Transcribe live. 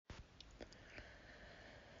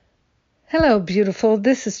Hello, beautiful.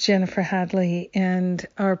 This is Jennifer Hadley, and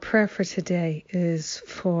our prayer for today is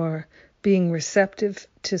for being receptive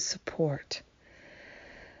to support.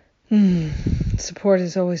 Support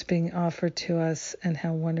is always being offered to us, and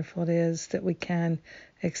how wonderful it is that we can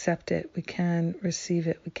accept it, we can receive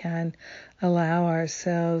it, we can allow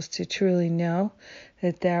ourselves to truly know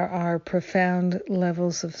that there are profound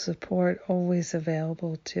levels of support always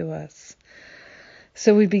available to us.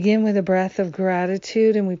 So we begin with a breath of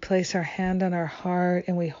gratitude, and we place our hand on our heart,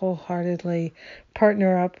 and we wholeheartedly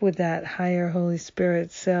partner up with that higher Holy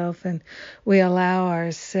Spirit self, and we allow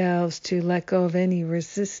ourselves to let go of any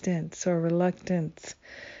resistance or reluctance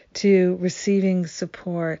to receiving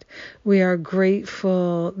support. We are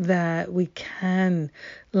grateful that we can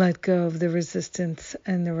let go of the resistance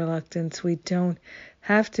and the reluctance. We don't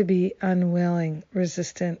have to be unwilling,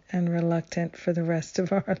 resistant, and reluctant for the rest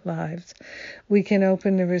of our lives. We can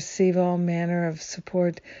open to receive all manner of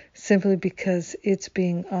support simply because it's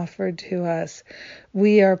being offered to us.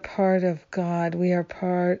 We are part of God. We are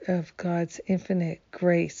part of God's infinite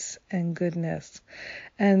grace and goodness.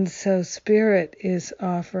 And so Spirit is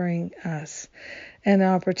offering us an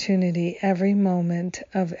opportunity every moment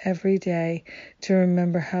of every day to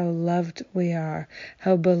remember how loved we are,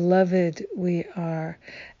 how beloved we are,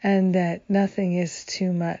 and that nothing is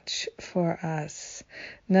too much for us.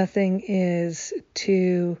 Nothing is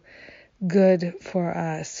too good for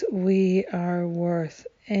us. We are worth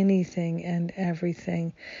anything and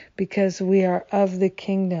everything because we are of the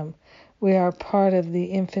kingdom. We are part of the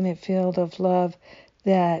infinite field of love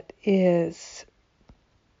that is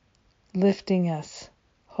lifting us,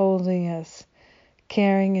 holding us,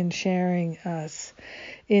 caring and sharing us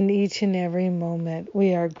in each and every moment.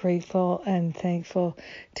 We are grateful and thankful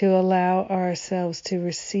to allow ourselves to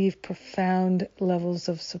receive profound levels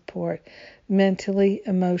of support, mentally,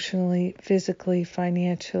 emotionally, physically,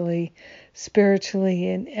 financially, spiritually,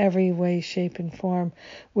 in every way, shape, and form.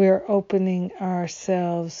 We are opening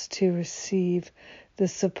ourselves to receive the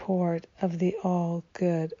support of the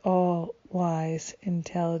all-good, all-wise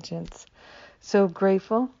intelligence. So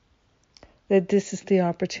grateful that this is the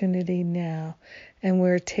opportunity now, and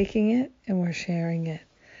we're taking it and we're sharing it.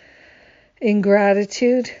 In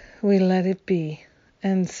gratitude, we let it be,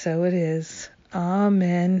 and so it is.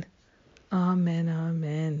 Amen. Amen.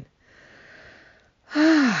 Amen.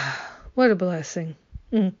 What a blessing.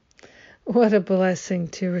 What a blessing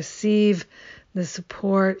to receive the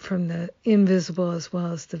support from the invisible as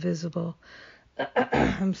well as the visible.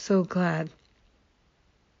 I'm so glad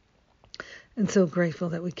and so grateful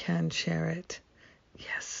that we can share it.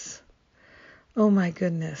 Yes. Oh my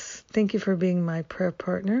goodness. Thank you for being my prayer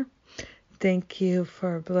partner. Thank you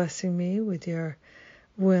for blessing me with your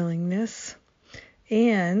willingness.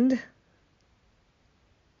 And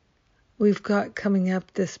we've got coming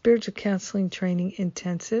up the Spiritual Counseling Training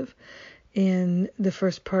Intensive in the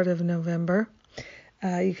first part of November.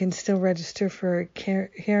 You can still register for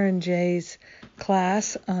Karen J's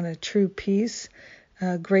class on A True Peace,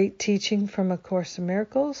 great teaching from A Course in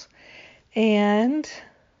Miracles. And,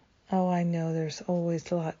 I know there's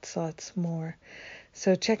always lots more.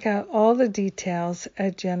 So check out all the details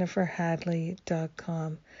at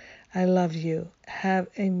jenniferhadley.com. I love you. Have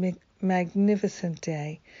a magnificent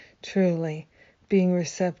day, truly, being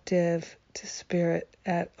receptive to Spirit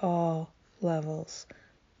at all levels.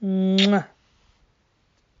 Mwah.